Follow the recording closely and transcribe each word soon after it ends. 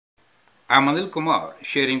I'm Anil Kumar,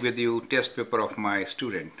 sharing with you test paper of my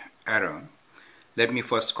student Aaron. Let me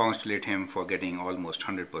first congratulate him for getting almost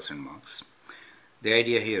 100% marks. The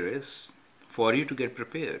idea here is for you to get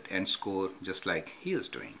prepared and score just like he is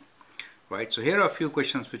doing. Right, so here are a few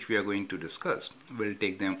questions which we are going to discuss. We'll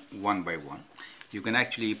take them one by one. You can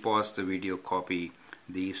actually pause the video, copy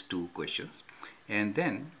these two questions, and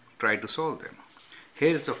then try to solve them.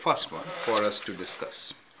 Here is the first one for us to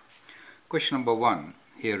discuss. Question number 1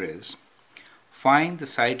 here is, find the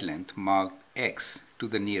side length marked x to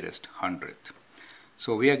the nearest hundredth.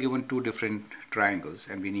 So we are given two different triangles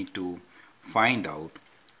and we need to find out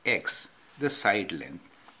x, the side length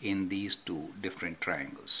in these two different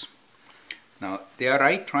triangles. Now they are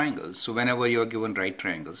right triangles, so whenever you are given right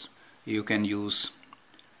triangles, you can use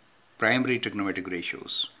primary trigonometric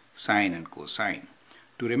ratios, sine and cosine.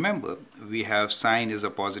 To remember, we have sine is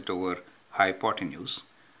opposite over hypotenuse,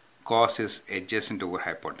 cos is adjacent over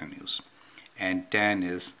hypotenuse, and tan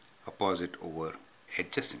is opposite over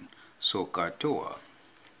adjacent, so cotOA.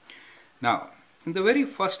 Now, in the very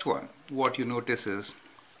first one, what you notice is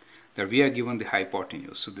that we are given the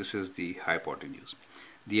hypotenuse, so this is the hypotenuse.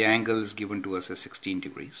 The angle is given to us as 16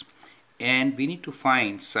 degrees, and we need to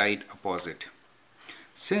find side opposite.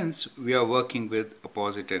 Since we are working with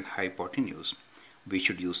opposite and hypotenuse, we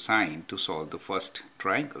should use sine to solve the first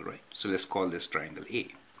triangle, right? So let's call this triangle A,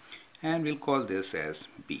 and we'll call this as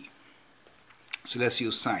B. So let's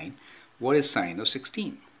use sine. What is sine of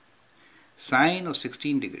 16? Sine of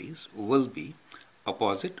 16 degrees will be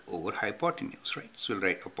opposite over hypotenuse, right? So we'll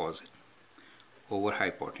write opposite over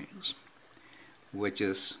hypotenuse, which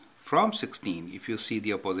is from 16, if you see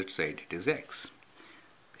the opposite side, it is x.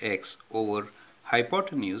 X over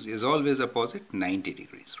hypotenuse is always opposite 90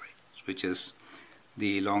 degrees, right? Which is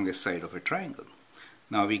the longest side of a triangle.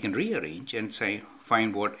 Now we can rearrange and say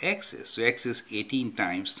find what x is. So x is 18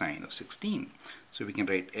 times sine of 16. So we can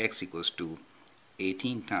write x equals to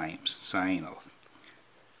 18 times sine of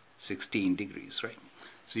 16 degrees, right?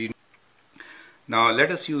 Now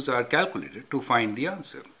let us use our calculator to find the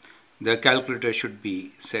answer. The calculator should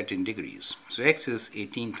be set in degrees. So x is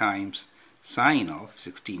 18 times sine of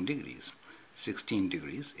 16 degrees. 16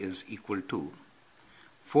 degrees is equal to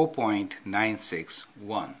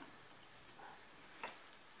 4.961.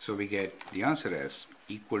 So we get the answer as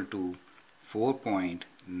equal to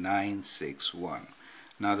 4.961.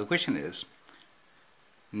 Now the question is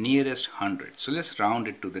nearest hundred. So let's round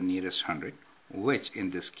it to the nearest hundred, which in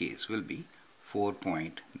this case will be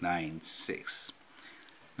 4.96.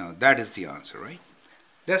 Now that is the answer, right?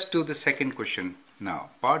 Let's do the second question now,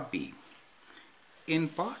 part B. In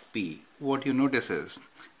part B, what you notice is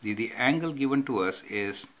the angle given to us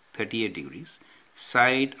is 38 degrees.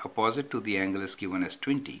 Side opposite to the angle is given as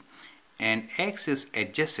 20, and x is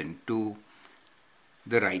adjacent to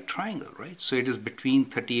the right triangle, right? So it is between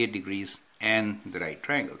 38 degrees and the right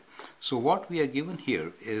triangle. So what we are given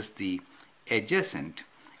here is the adjacent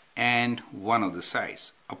and one of the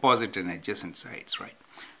sides, opposite and adjacent sides, right?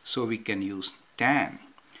 So we can use tan.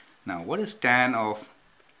 Now what is tan of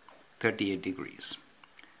 38 degrees?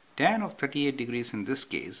 Tan of 38 degrees in this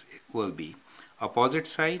case will be opposite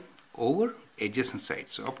side over adjacent side.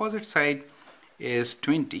 So opposite side is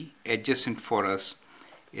 20, adjacent for us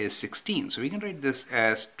is 16. So we can write this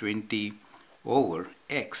as 20 over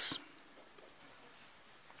x.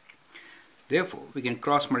 Therefore, we can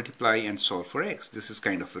cross multiply and solve for x. This is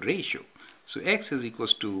kind of a ratio. So x is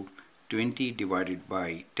equals to 20 divided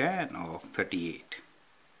by tan of 38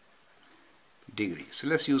 degrees. So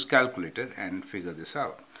let's use calculator and figure this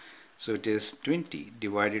out. So it is 20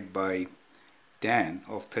 divided by tan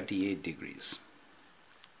of 38 degrees,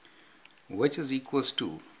 which is equals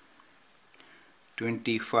to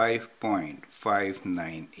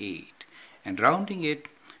 25.598, and rounding it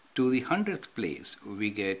to the hundredth place we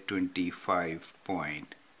get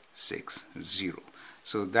 25.60.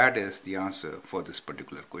 So that is the answer for this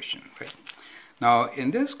particular question, right? Now in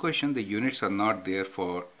this question the units are not there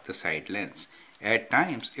for the side lengths. At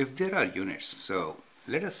times if there are units, so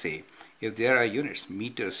let us say if there are units,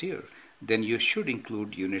 meters here, then you should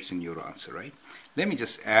include units in your answer, right? Let me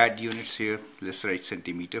just add units here. Let's write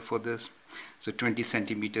centimeter for this. So 20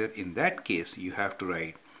 centimeter, in that case you have to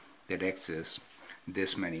write that x is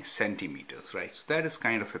this many centimeters, right? So that is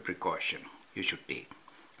kind of a precaution you should take.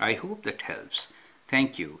 I hope that helps.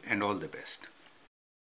 Thank you and all the best.